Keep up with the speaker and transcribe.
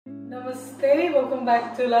Namaste, welcome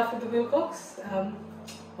back to Life With Wilcocks.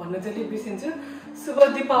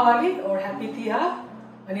 Subh Deepawali or Happy Tihar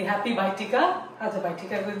and Happy Bhai Tika.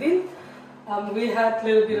 Tika we had a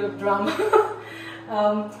little bit of drama.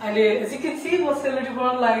 As you can see, I celebrated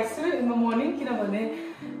lights in the morning.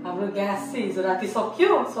 Our gas is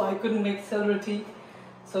so I couldn't make celebrity.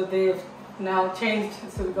 So they've now changed.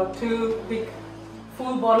 So we got 2 big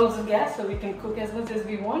full bottles of gas so we can cook as much as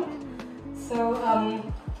we want. So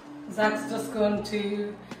Zach's just going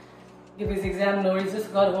to give his exam. Nori's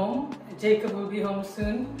just got home. Jacob will be home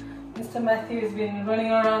soon. Mr. Matthew has been running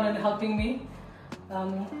around and helping me.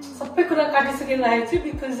 Because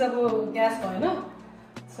of gas going.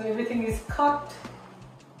 So everything is cooked.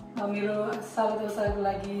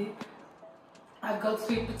 I've got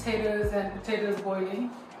sweet potatoes and potatoes boiling.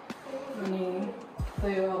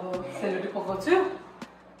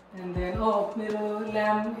 And then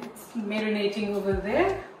lamb, it's marinating over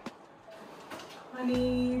there.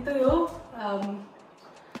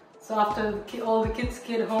 So after all the kids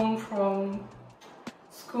get home from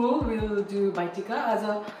school, we'll do Bhai Tika. As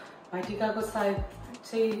a Bhai Tika ko side,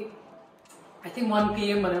 say I think 1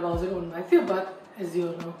 PM when I was on my field, but as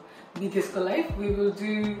you know, BTS life, we will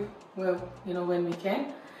do well, when we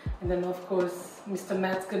can. And then of course, Mr.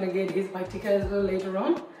 Matt's gonna get his Bhai Tika as well later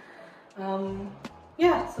on.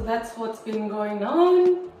 Yeah, so that's what's been going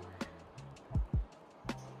on.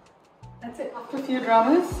 That's it. After a few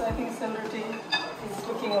dramas, I think celebrity is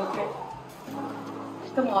looking okay.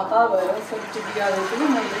 The mata was so to be out of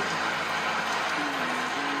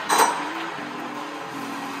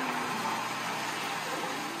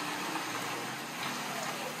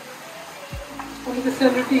the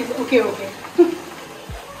celebrity is okay.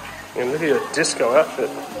 And look at your disco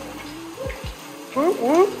outfit. Whoop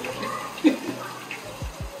whoop.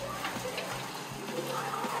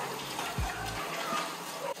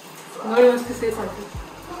 Nori wants to say something.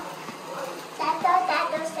 Tato,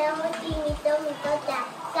 celebrity, mito,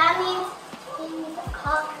 that means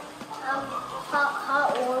hot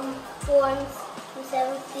forms to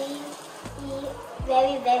celebrity.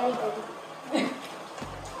 Very, very good.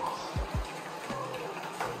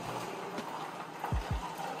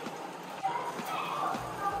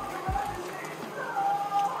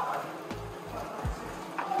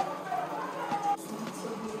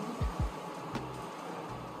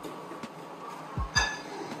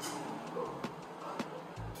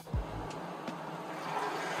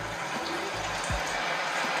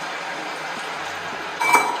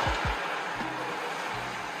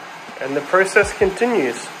 And the process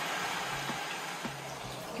continues.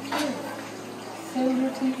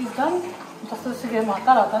 Celebrity is done. Just to get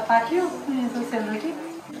mata thank you. So celebrity.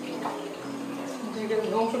 They get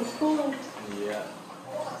home from school. Yeah.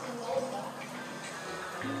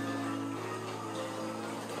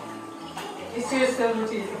 This year's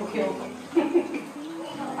celebrity is okay.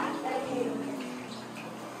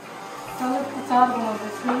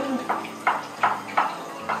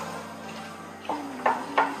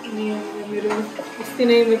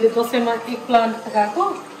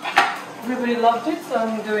 Everybody loved it, so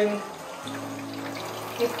I'm doing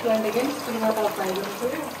eggplant again.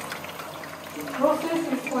 The process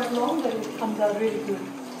is quite long, but it comes out really good.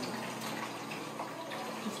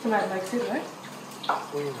 Mr. Matt likes it, right?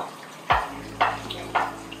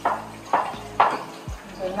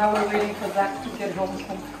 So now we're waiting for Zach to get home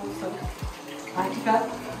from school. So I Tika,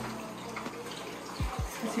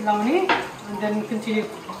 and then continue.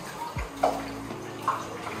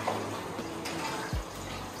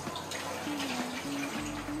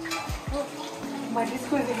 My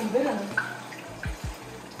disco is even better now.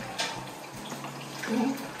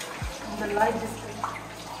 The light disco.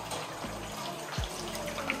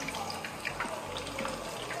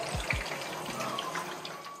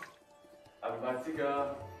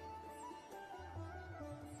 Tika.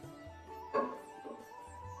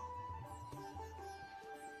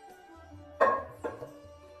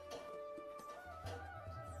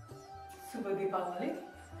 Subh Deepawali.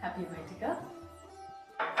 Happy Bhai Tika.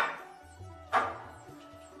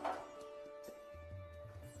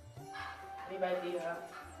 Happy Bhai Tika.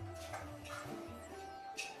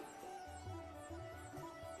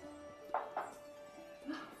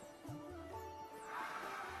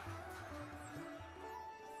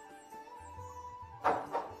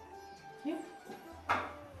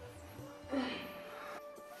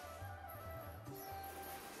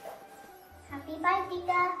 Happy Bhai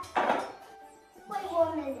Tika. Wait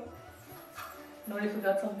 1 minute. Nori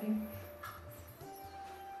forgot something.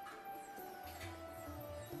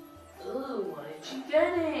 Ooh, what are you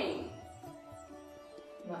getting?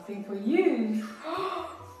 Nothing for you.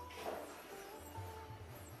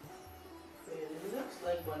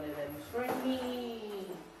 one of them for me.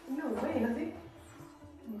 No way, has he?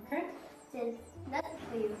 Okay. Then that's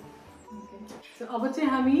for you. Okay. So अब चाहिँ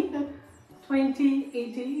हामी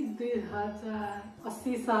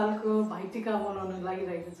 2080 सालको भाइटिका बनाउन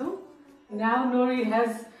लागिरहेको छौं. Now Nori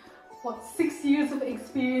has what 6 years of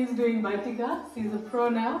experience doing Bhaitika. She's a pro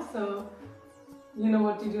now, so you know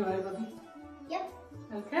what to do, right, Bobby? Yep.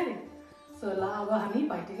 Okay. So la अब हामी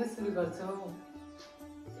Bhaitika सुरु गर्छौं.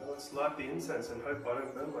 Let's light the incense and hope I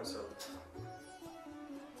don't burn myself.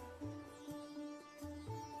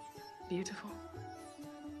 Beautiful.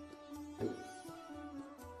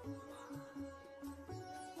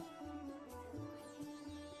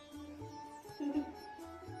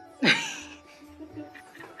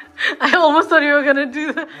 I almost thought you were gonna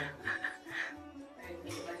do that. I didn't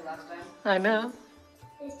make it like last time. I know.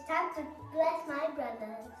 It's time to bless my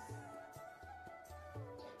brothers.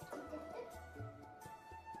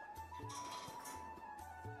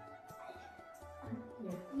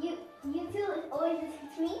 You two always listen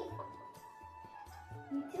to me.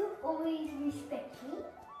 You two always respect me.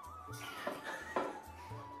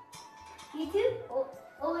 You two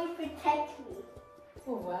always protect me.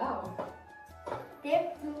 Oh wow. They're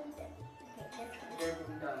okay, that's fine. They're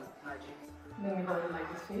done. Magic. Let me hold it like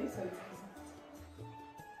this for you, so it's easy.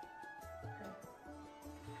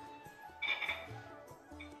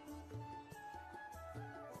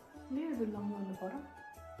 Leave a bit longer on the bottom.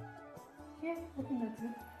 Yeah, I think that's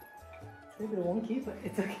good. It's a bit wonky, but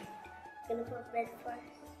it's okay. I'm gonna put red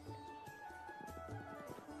first.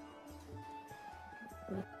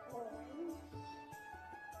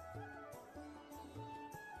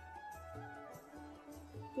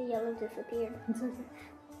 The yellow disappeared. It's okay.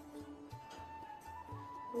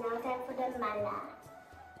 Now time for the mala.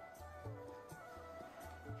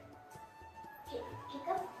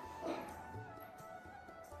 Tika.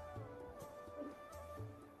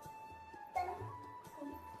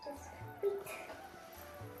 Just wait.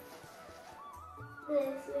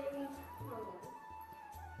 This very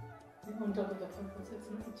On top of the purple, so it's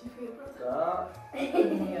not itchy for your brother. Ah. Yeah, I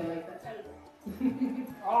like that. Now time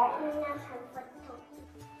for the top.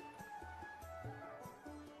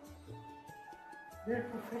 Very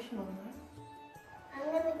professional, right? I'm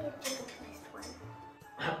gonna give you the first one.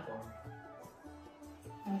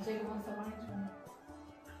 And Jacob wants the orange one.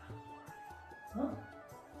 Huh?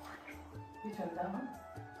 Which one? That one?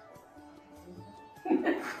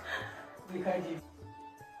 We heard you.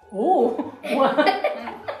 Oh! What?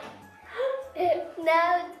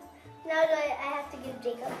 Now do I have to give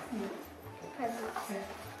Jacob presents. Yeah.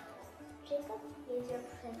 Jacob, here's your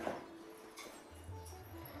present.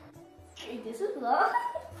 Hey, this is long.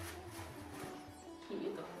 He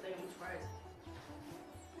ate the whole thing with fries.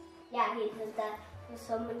 Yeah, he did that for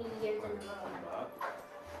so many years in a row.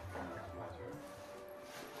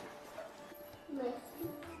 Nice.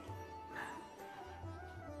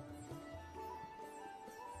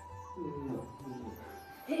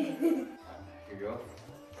 Here you go.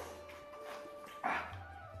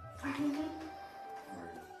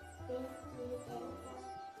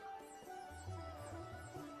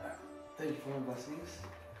 Thank you for my blessings.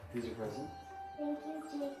 Here's your present. Thank you,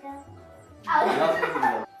 Jacob.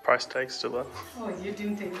 Price tag still up. Oh, you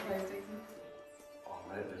didn't take the price tag. Oh,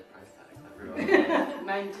 right, there's price tag. I forgot.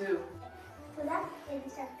 Mine too. So that I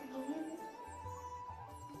just have to give you this.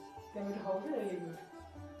 You want me to hold it or you good?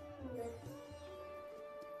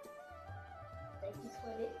 Like this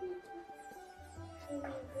one.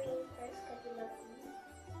 Maybe green first because you love me.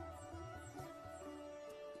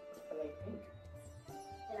 I like pink.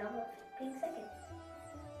 And I'll have pink second.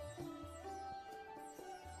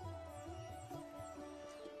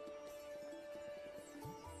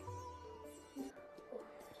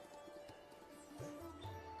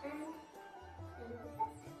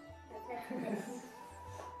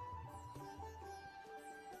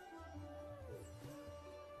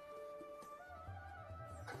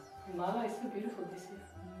 Mala is so beautiful this year.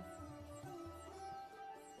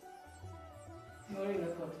 Nori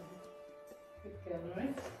knows what to do. Good girl,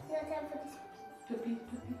 right? No time for this. Tupi.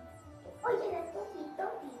 Oh yeah, that's Topi.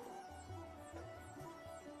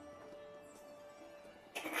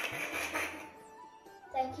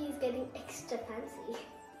 Like he's getting extra fancy.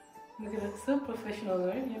 Look at that, so professional,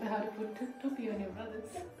 right? You know how to put tupi on your brothers.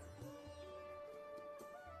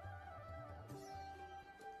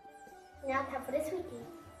 Now time for the sweetie.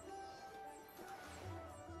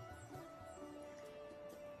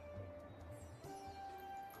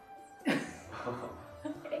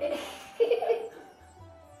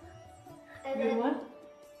 And Good then one?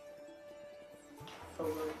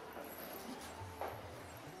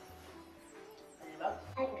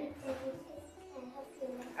 I picked everything. I hope you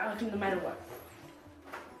no matter what.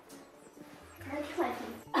 I'm 20.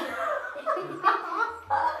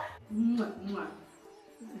 Mwah, mwah.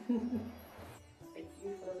 Thank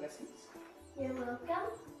you for the blessings. You're welcome.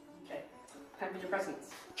 Okay, time for your presents.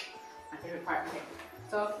 My favorite part. Okay,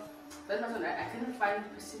 so that's my one. I couldn't find a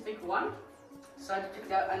specific one, so I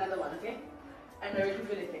picked out another one. Okay, I'm ready to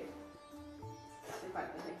feel it.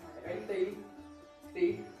 Okay, ready?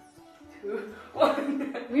 3, 2,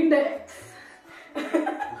 1. Windex.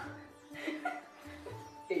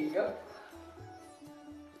 There you go.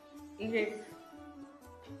 Okay.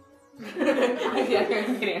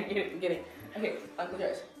 I'm kidding. Okay, Uncle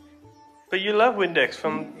Joyce. But you love Windex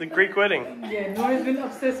from the Greek wedding. Yeah, Nora's been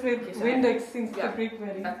obsessed with Okay, so Windex since yeah, the Greek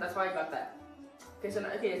wedding. That's why I got that. Okay, so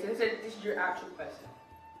this is your actual question.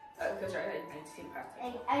 Because I need to see the past.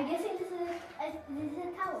 I'm guessing this is a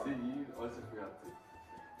towel. See, you also forgot to.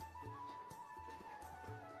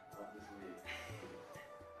 Obviously.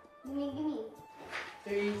 Give me.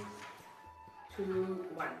 3, 2,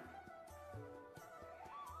 1.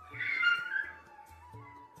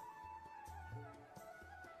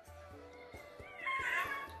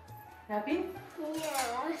 Happy?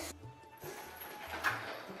 Yes.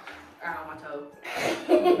 Ow, my toe.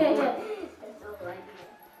 That's so funny.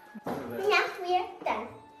 Now we're done.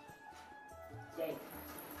 Yay.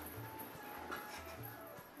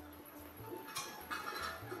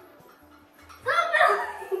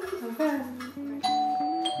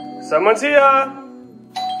 Someone's here.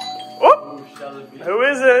 Oh, Oh, shall it be? who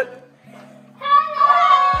is it?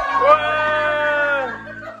 Wow.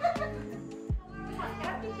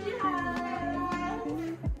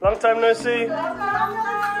 Long time no see.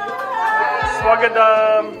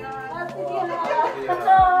 Swagadam.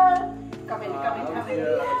 Come in.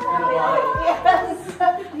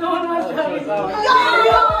 No one was coming.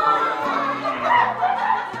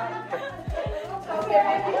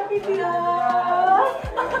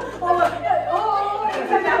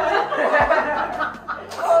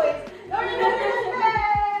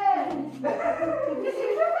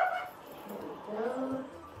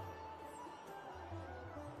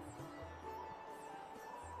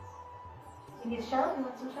 You need a shower? You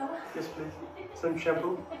want some shower? Yes, please. Some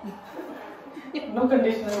shampoo. No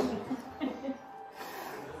conditioner.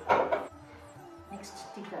 Next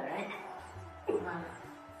Tika, right? Right.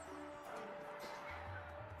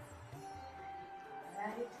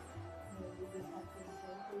 Maybe we have to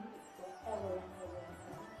do forever and ever and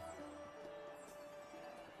ever.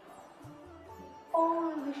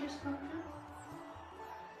 All wishes come true.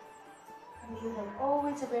 And you have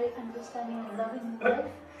always a very understanding and loving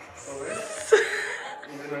wife. Always.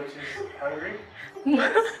 Even though she's hungry.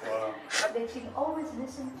 Wow. That she'll always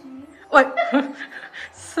listen to you. Oi.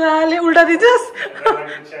 Sale ulta dijas. I don't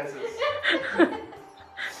like the chances.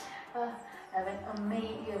 You have an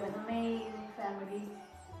amazing family.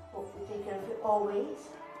 Hope we take care of you always.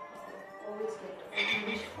 Always get what you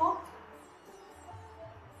wish for.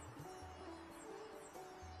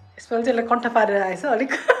 यसपालि चाहिँ कण्ठ पारेर आएछ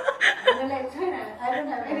अलिक I don't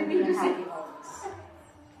have anything to say.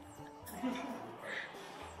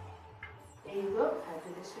 There you go. I'll do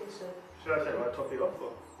this way. So Should I take my toppy off?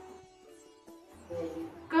 Or? there you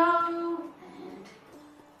go. And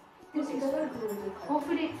this is good.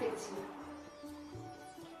 Hopefully it fits you.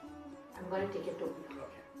 I'm going to take your topi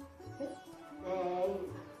off. Okay. There you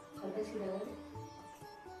go. So let's get over it.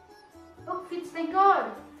 Oh, fits, thank God.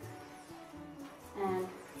 And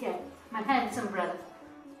here, my handsome brother.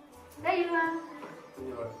 There you are.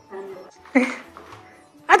 And yours.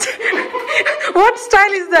 What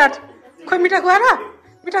style is that? Khoi mita khua ra?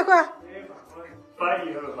 Mita khua. Bye,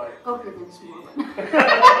 you have a bite. Okay, then Sumi.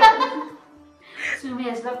 Sumi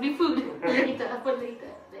has lovely food. Later, for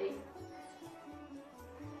later. There you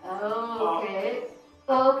go. Okay.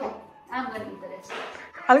 Okay. I'm going to eat the rest.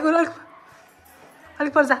 अलिक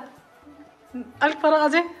पर जा अलिक पर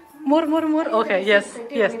अझै more okay yes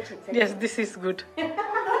this is good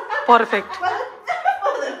perfect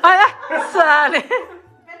Sale.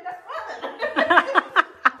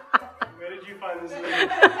 Where did you find this lady?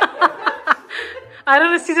 I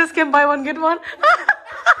don't know, she just came buy one get one.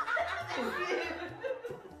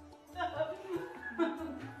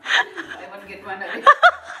 I want to get one of it.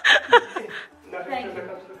 Thank you.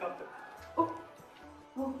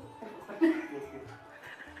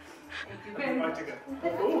 Thank you very much.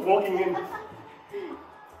 Oh, walking in.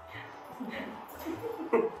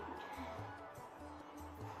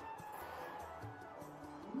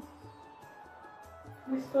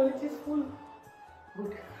 My storage is full.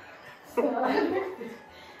 Good. I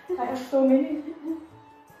have so many.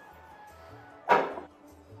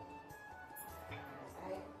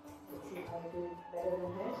 do better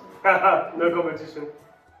than her. No competition.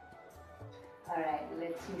 Alright,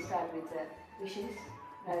 let's start with the wishes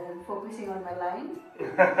rather than focusing on my line. I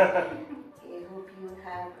hope you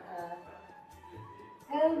have a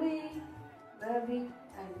healthy, loving,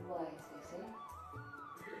 and wise, I say.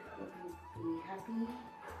 Hope you be happy.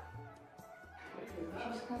 Hope your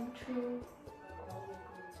wishes come true. All your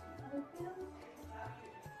goals be fulfilled.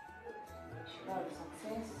 Wish you a lot of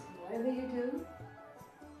success in whatever you do.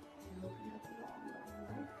 And hope you have a long, long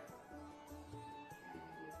life.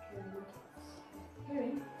 And your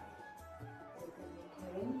caring, they can be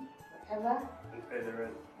caring forever. And pay the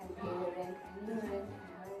rent. And pay the rent and the rent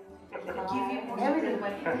and Can I give you more everything.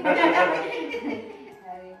 money? Having,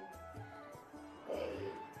 there you go.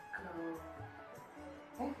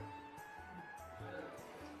 Okay.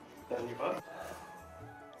 Done you pass?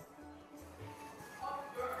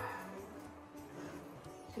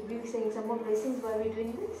 Should we be saying some more blessings while we're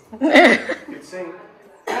doing this? Good sing.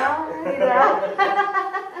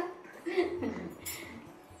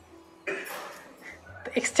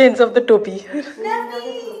 The exchange of the topi. I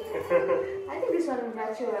think this one will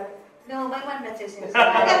match your. No, my one matches yours.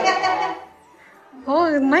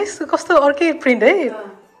 Oh, nice. Kosto orchid print, eh?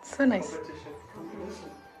 So nice. Competition. Combination.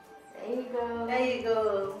 There you go. There you go.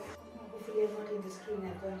 Hopefully I'm not in the screen.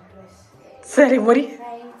 I'm going to press. Ceremony.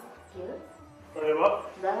 Thank you. Whatever.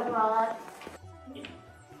 Dhanyawad.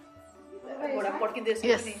 Goda porki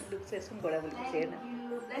Yes. look says goda will say na. Thank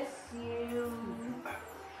you. Bless you.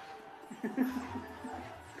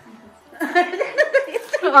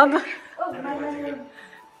 Oh, my.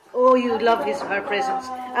 Oh, you love her presence.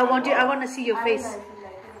 I want to see your face.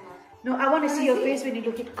 No, I want to see your face when you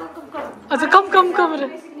look at. Come. Come.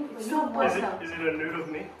 So personal. Is it a nude of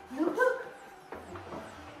me? Look.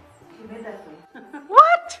 She made that for you.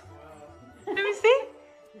 What? Let me see.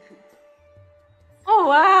 Oh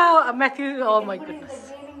wow, Matthew. Oh my Put it in goodness. the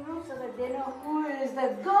grading room so that they know who is the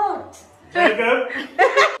goat. Jacob?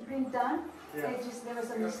 Been done. Yeah. There were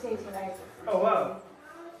some mistakes, but I. Oh wow.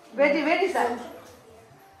 Where is that?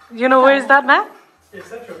 You know where is that, man? Yes,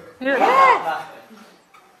 that's true. Yeah. That's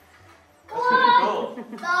pretty cool.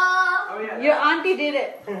 Oh yeah. Your auntie did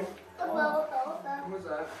it. Who's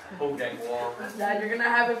that? Whole gang wall. Dad, you're gonna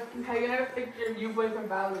have a picture of you boys from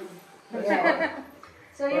Bali. Yeah.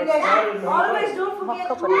 So you guys always don't forget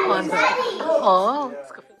who is daddy. Oh.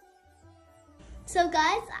 So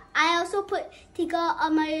guys, I also put Tika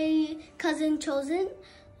on my cousin Chosen.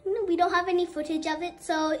 We don't have any footage of it,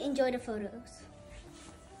 so enjoy the photos.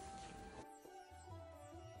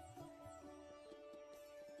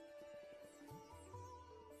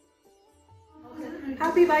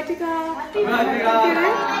 Happy Bhai Tika. Happy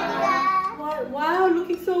Wow,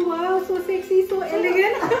 looking so sexy, so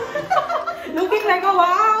elegant. Looking like a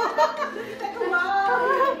wow.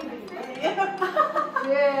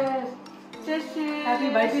 Yes. Happy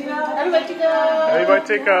Bhai Tika. Happy Bhai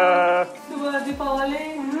Tika. Subha Deepavali.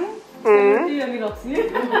 Celebrity Ami Roxy.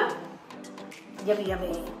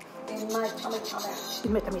 Yummy.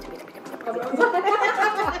 In my tummy.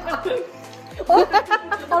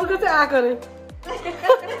 अर्को चाहिँ आएको अरे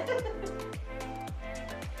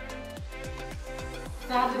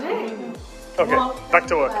Okay, back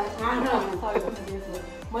to work.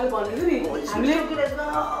 मैले भनेको नि हामीले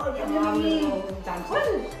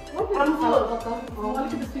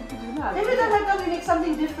Every time I come, we make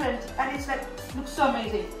something different, and it's like looks so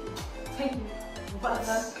amazing. Thank you.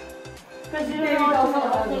 Because you Maybe know, also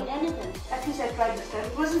Make anything. at least I tried this time.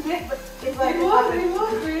 It wasn't great, but it was. It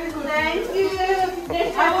was really good. Thank you.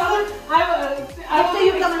 Next I time, wasn't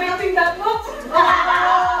expecting that much.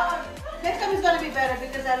 next time is gonna be better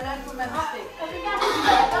because I learned from my mistake.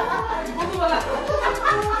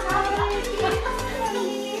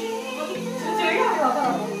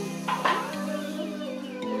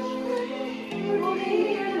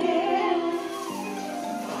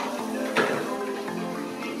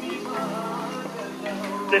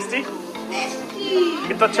 Tasty?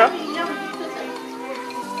 Kitta अच्छा?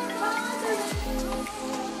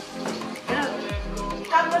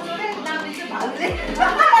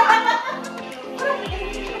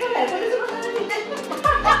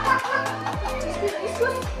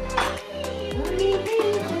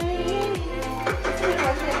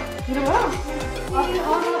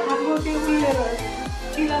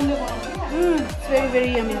 It's very, very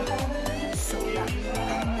yummy.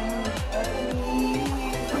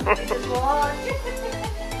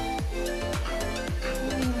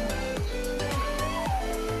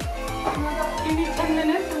 Give me 10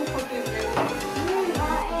 minutes to put this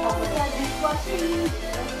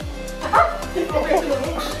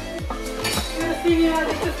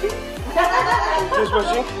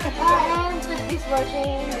Dishwashing? He's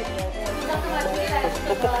watching.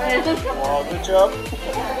 Oh, good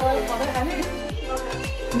job.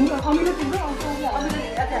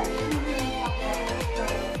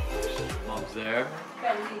 Mom's there.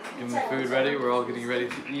 Getting the food ready. We're all getting ready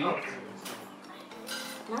to eat.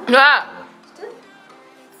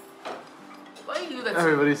 Why you do that?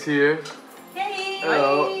 Everybody's here.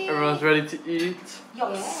 Hello. Everyone's ready to eat.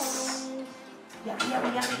 Yes.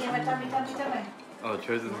 Oh,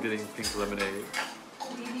 Chosen's getting pink lemonade.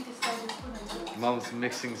 Mom's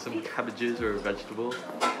mixing some cabbages or vegetables. We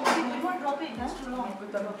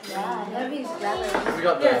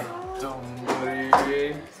got the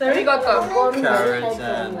dongburi, Sorry, we got the carrots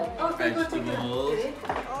and vegetables,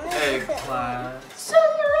 eggplant.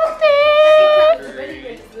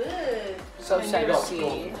 very good. So We got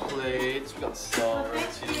gold plates, we got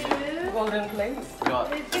salty, Golden plates. we got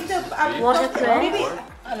Water plate.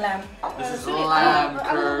 A lamb. this is lamb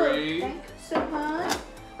curry, So much.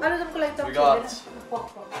 we got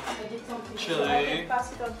chili,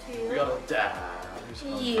 we got dab,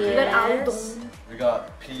 Yes. we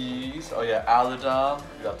got peas, oh yeah, aludam,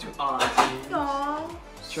 we got 2 aunties,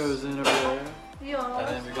 Chosen over there, and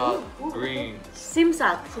then we got greens.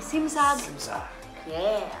 Simsak. So simsak. Simsak.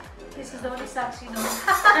 Yeah. This is the only socks you know.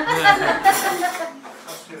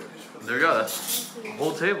 There we go, that's the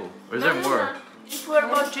whole table. Or is there more? What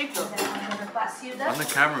about Jacob? I'm the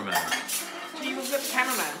cameraman. So you will get the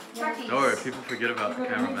cameraman. Don't worry, people forget about the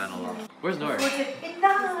cameraman a lot. Where's Nori?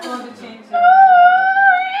 Want to change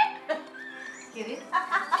Get it?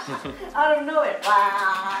 Out of nowhere.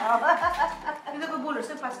 Wow.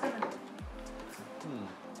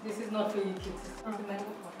 This is not for you kids. It's a mango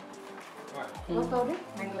one. What powder?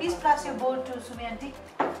 Please pass your bowl to Sumi auntie.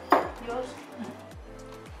 Yours.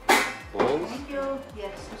 Bowls? Thank you.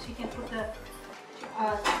 Yes, so she can put the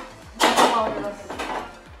powders.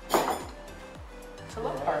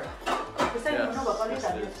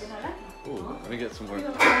 Ooh, let me get some more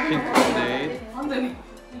pink lemonade Underneath.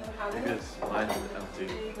 because mine is empty.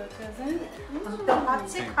 There you go, Chosen. तो हाथ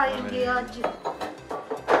से खाएंगे आज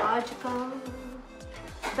आज का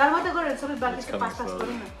दाल भात गरेर सबै बाँकी चाहिँ पाँच पाँच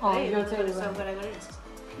गरौँ न Oh, you're terrible. सर्भ गरेर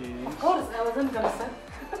Peas. Of course, I wasn't gonna say.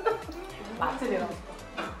 Actually, no.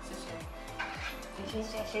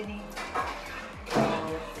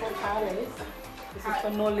 For Thales. This is for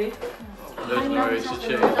Noli. There's Nori's to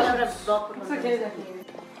change. It's okay, Jackie.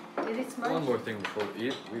 One more thing before we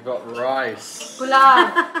eat. We got rice. Gulab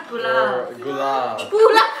Or gulab.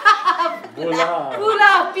 Gulab.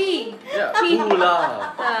 Gulab pea Yeah, gulab.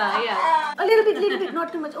 yeah a little bit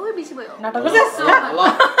not too much oh busy boy Not a A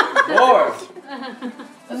lot more.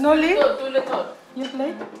 Noli, Too little. you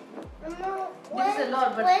play? this is a lot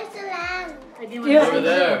but Where's the lamb? Yeah. Over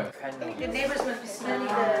there. the neighbors must be smelling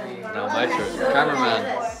the Now my turn. Cameraman.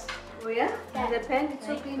 oh yeah the pan it's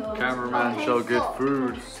so clean Cameraman show good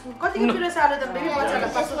food. कतिको पिरो सालो त baby बच्चालाई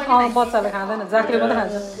पास बच्चाले खाँदैन जाकले मात्रै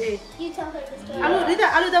खान्छ You tell her the story. आलु रिता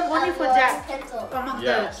आलु दम only for Jack Pencil. among Yes.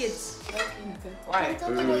 the kids Why? Pencil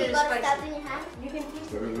when you got stabbed in your hand. You can teach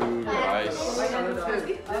her. Food, rice.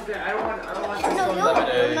 No, you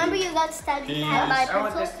remember you got stabbed in your hand by a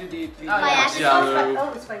pencil? By accident. Yellow. oh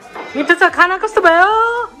spicy मिठो छ खाना कस्तो भयो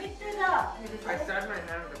मिठो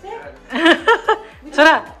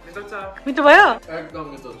छोरा मिठो भयो Ekdom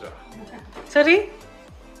mitocha. छोरी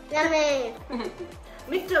Yummy.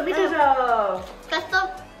 मिठो छ Kasto.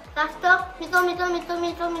 Mito.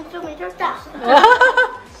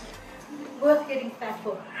 both getting fat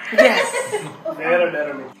for yes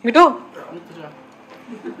मिठो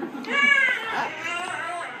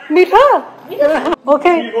मिठो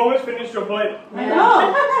okay You've almost finished your plate.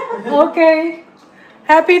 okay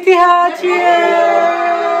happy Tihar cheers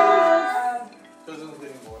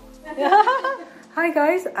hi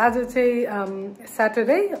guys आज चाहिँ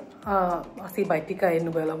Saturday अस्ति भाइ टिका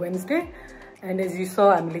हेर्नुभयो होला Wednesday and as you saw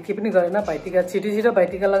हामीले के पनि गरेन भाइ टिका छिटो भाइ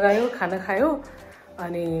टिका लगायो खाना खायो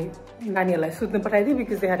अनि नानीहरुलाई सुत्न पठाइदियो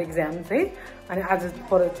because they had exams है अनि आज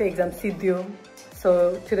पर चाहिँ exam सिद्धियो so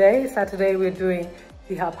today Saturday we're doing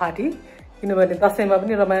Tihar party किनभने दशैंमा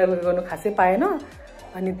पनि रमाइलो गर्नु खासै पाएन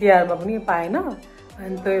अनि तिहारमा पनि पाएन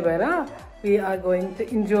अनि त्यही भएर we are going to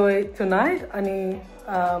enjoy tonight अनि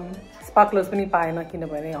sparklers पनि पाएन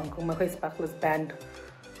किनभने हङकङमा खै sparklers banned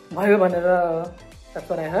भयो भनेर that's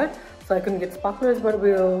what I heard so I couldn't get sparklers but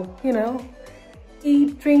we'll you know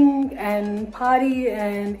eat drink and party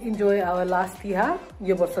and enjoy our last Tihar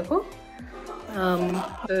यो वर्षको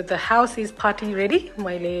the house is party ready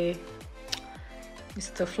मैले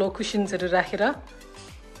यस्तो floor cushions हरु राखेर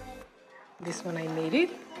this one I made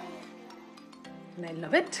it and I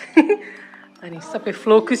love it अनि सबै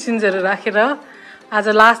floor cushions हरु राखेर As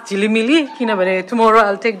a last झिलिमिली किनभने tomorrow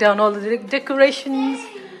I'll take down all the decorations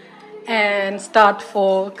and start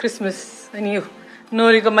for Christmas. And you,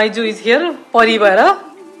 Nori ko Maiju is here. Pari bhara.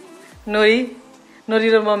 Nori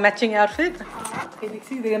र म matching outfit.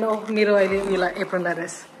 देख्दैन मेरो अहिले उयोलाई Ephron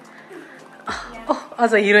dress.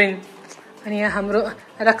 अझ हिरोइन. अनि यहाँ हाम्रो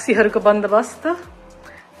रक्सीहरूको बन्दोबस्त.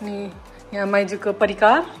 अनि यहाँ माइजुको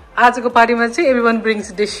परिकार. आजको पार्टीमा चाहिँ everyone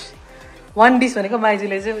brings dish. One dish भनेको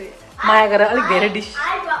माइजुले चाहिँ माया गरेर अलिक धेरै dish. I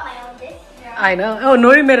brought my own dish. I know. Oh,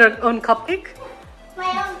 Nori made her own cupcake. My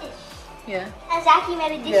own dish. Yeah. And Zaki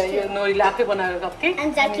made a dish Yeah, too. Noriले आफै बनाएको cupcake.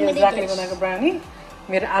 And Zaki made a Zaki dish. बनाएको brownie.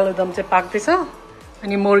 मेरो आलुदम चाहिँ पाक्दैछ.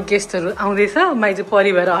 अनि मोर गेस्टहरु आउँदैछ. माइजु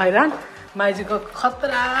परि भएर हैरान. माइजुको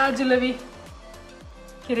खतरा जुलबी.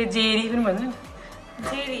 के रे जेरी पनि भन्छ नि.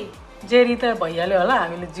 जेरी त भइहाल्यो होला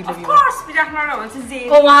हामीले जुलबी. विराटनगर भन्छ जेरी.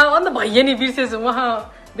 ओ वहाँ अन्त भइया नि बिर्सेछु. वहाँ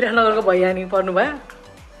विराटनगरको भइया नि पर्नु भयो.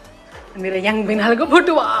 मेरो याङ बिनालको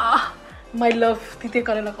फोटो माई लभ तिते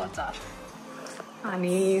करेलाको अचार.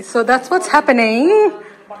 अनि so that's what's happening.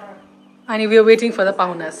 And we are waiting for the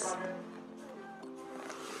pahunas.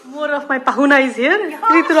 More of my pahuna is here.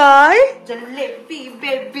 Riturai. Jalebi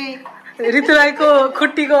baby. Riturai ko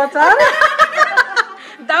khutti ko achar.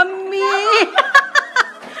 Dummy.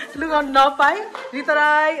 Look on now pai.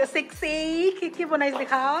 Riturai sexy. के बनाइस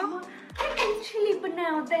दिखाओ. Chili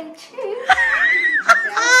बनाउँदै छु.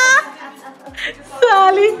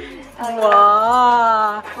 साली.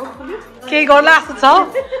 वाह. के गर्ला जस्तो छ.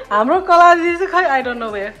 हाम्रो कला दिदी चाहिँ खै I don't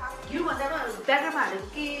know where.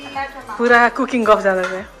 पुरा कुकिङ गफ जाँदा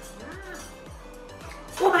चाहिँ.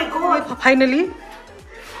 Oh my god. फाइनली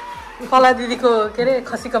कला दिदीको के रे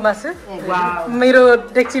खसीको मासु.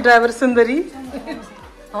 मेरो डेक्ची driver Sundari.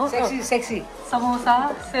 Sexy. Samosa,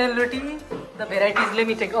 sel roti, the varieties let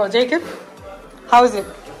me take. Oh, Jacob, how is it?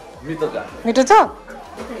 मिठो छ. मिठो छ?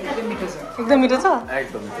 एकदम मिठो छ?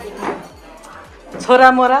 एकदम मिठो.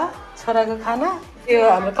 छोरा मोरा, छोराको खाना. यो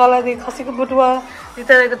हाम्रो कला दिदी खसीको बुटुवा,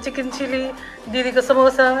 रितुराको चिकन चिली, दिदीको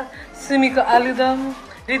समोसा, सुमीको आलुदम,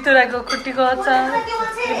 रितुराको खुट्टीको अचार,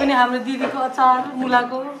 यो पनि हाम्रो दिदीको अचार,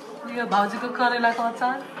 मुलाको, यो भाउजूको करेलाको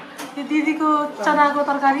अचार, यो दिदीको चनाको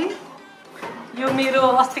तरकारी, यो मेरो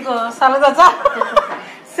अस्तिको सालद अचार,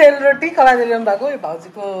 सेलरोटी कला दिदी भएको, यो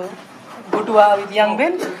भाउजूको बुटुवा विथ याङ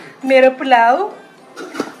बेन, मेरो पुलाउ,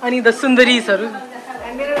 अनि द सुन्दरीसहरू.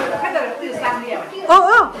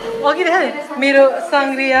 अघि देखाएँ मेरो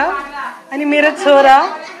सङ्ग्रिया अनि मेरो छोरा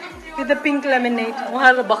विथ द पिङ्क लेमनेड.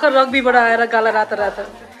 उहाँहरू भर्खर रग्बीबाट आएर गाला रातो रातो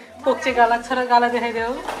पोक्चे गाला छोरा गाला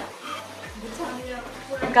देखाइदेऊ.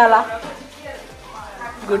 गाला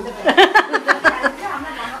गुड.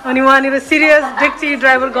 अनि उहाँनिर सिरियस डेक्ची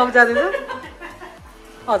ड्राइभर गफ जाँदैछ.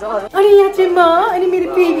 हजुर हजुर. अनि यहाँ चाहिँ म अनि मेरो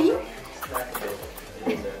बेबी.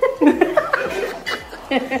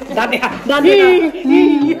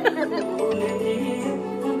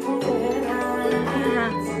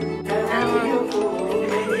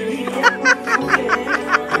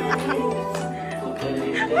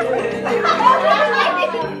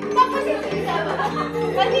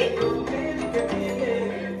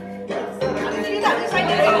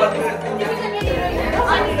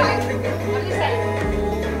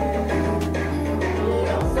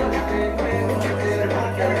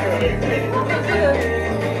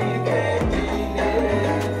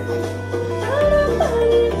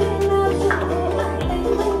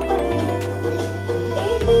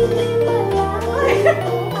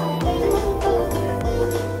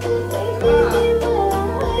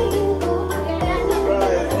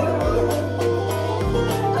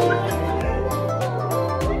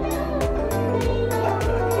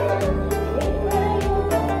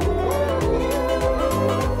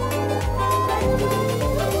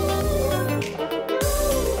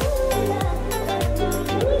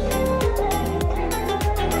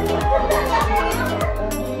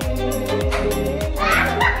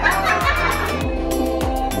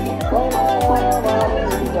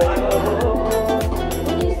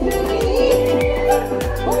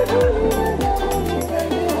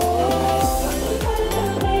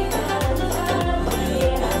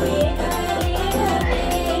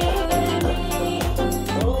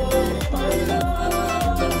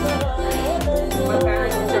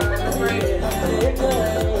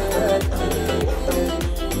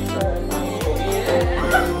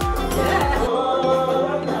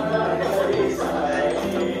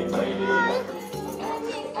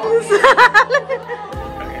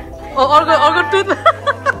 अर्को टुथ.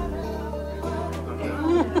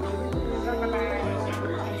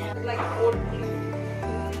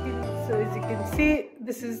 So as you can see,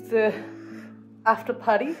 this is the after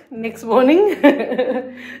party next morning.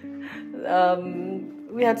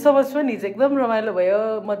 we had so much fun. It's एकदम रमाइलो भयो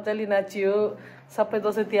मज्जाले नाचियो सबै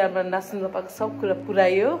दसैँ तिहारमा नाच्नु नपाएको सब कुरा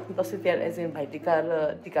पुरायो दसैँ तिहार एज इन भाइ टिका र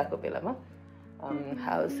टिकाको बेलामा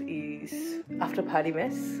house is after party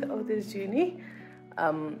mess of this journey.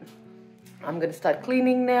 I'm gonna start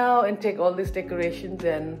cleaning now and take all these decorations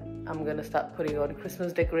and I'm gonna start putting on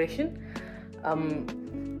Christmas decoration.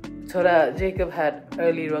 Chora Jacob had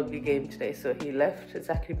early rugby game today, so he left. It's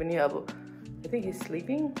actually been here. I think he's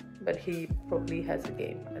sleeping, but he probably has a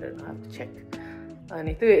game. I don't know, I have to check.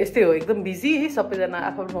 अनि त्यो यस्तै हो एकदम busy सबैजना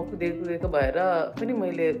आफ्नो कुदेको भएर पनि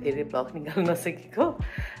मैले धेरै ब्लग निकाल्न नसकेको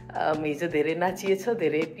हिजो धेरै नाचिएछ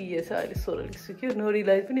धेरै पिएछ अहिले स्वर अलिक सुक्यो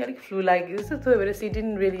नोरीलाई पनि अलिक फ्लू लागेको छ त्यो भएर सी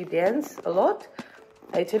डिडन्ट रियली डान्स अ लट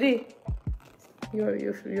actually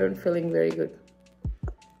you're feeling very good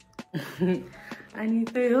अनि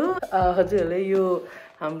त्यही हो हजुरहरुले यो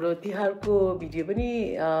हाम्रो तिहारको भिडियो पनि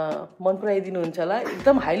मन पराइदिनु हुन्छ होला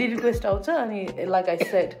एकदम हाइली रिक्वेस्ट आउँछ अनि like I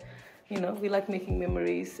said you know, we like making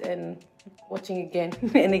memories and watching again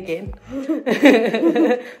and again.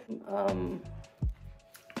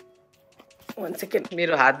 One second,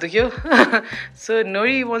 mero haat dukhyo. So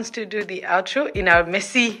Nori wants to do the outro in our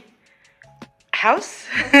messy house.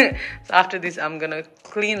 So after this, I'm gonna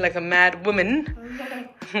clean like a mad woman.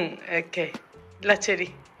 Okay, Lacheri.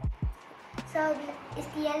 So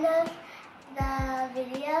it's the end of the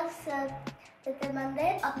video. So. It's Monday.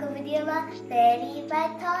 Aku video ma very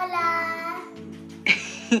batola.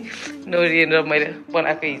 No, you know my one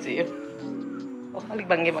aku easy. Oh, alik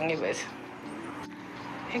bangi bes.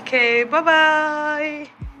 Okay, bye bye.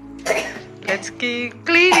 Let's get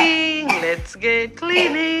cleaning. Let's get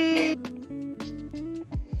cleaning.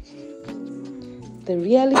 The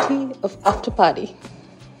reality of after party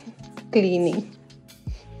cleaning.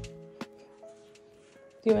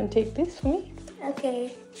 Do you want to take this for me?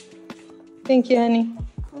 Okay. Thank you, honey.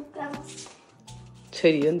 Welcome.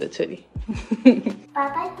 Cherry and the cherry.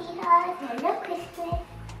 Bye-bye, Tihar. Hello, Christmas.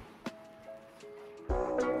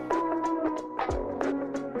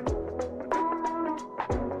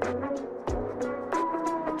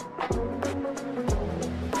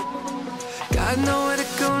 Got nowhere to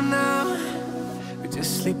go now. We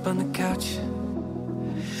just sleep on the couch.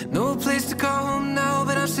 No place to call home now,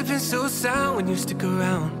 but I'm sipping so sound when you stick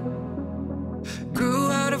around.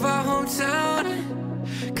 Grew out of our hometown,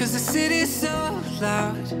 cause the city's so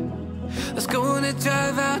loud. Let's go on a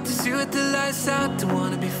drive out to see what the lights out, don't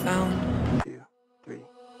wanna be found. 2, 3,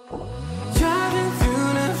 4. Driving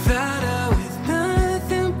through Nevada with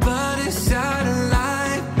nothing but a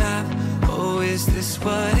satellite map. Oh, is this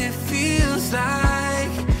what it feels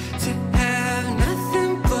like to have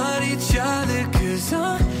nothing but each other? Cause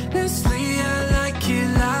honestly I like it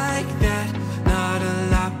like that. Not a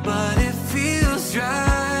lot but it feels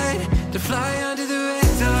right to fly under the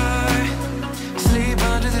radar, sleep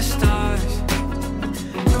under the stars.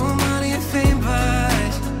 No money and fame,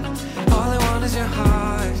 but all I want is your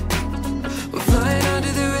heart. We're flying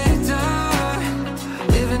under the radar,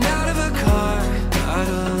 living out of a car. Not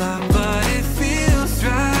a lot, but it feels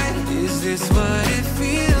right. Is this what it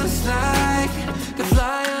feels like to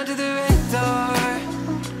fly under the radar?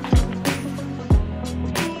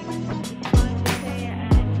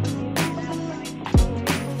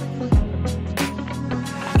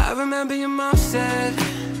 I remember your mom said,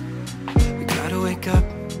 we gotta wake up.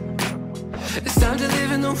 It's time to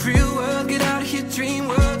live in the real world. Get out of your dream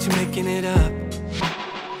world, you're making it up.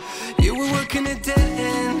 You were working a dead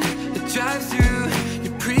end, a drive-through.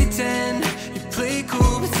 You pretend, you play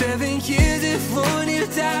cool, but 7 years have worn you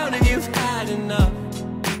down and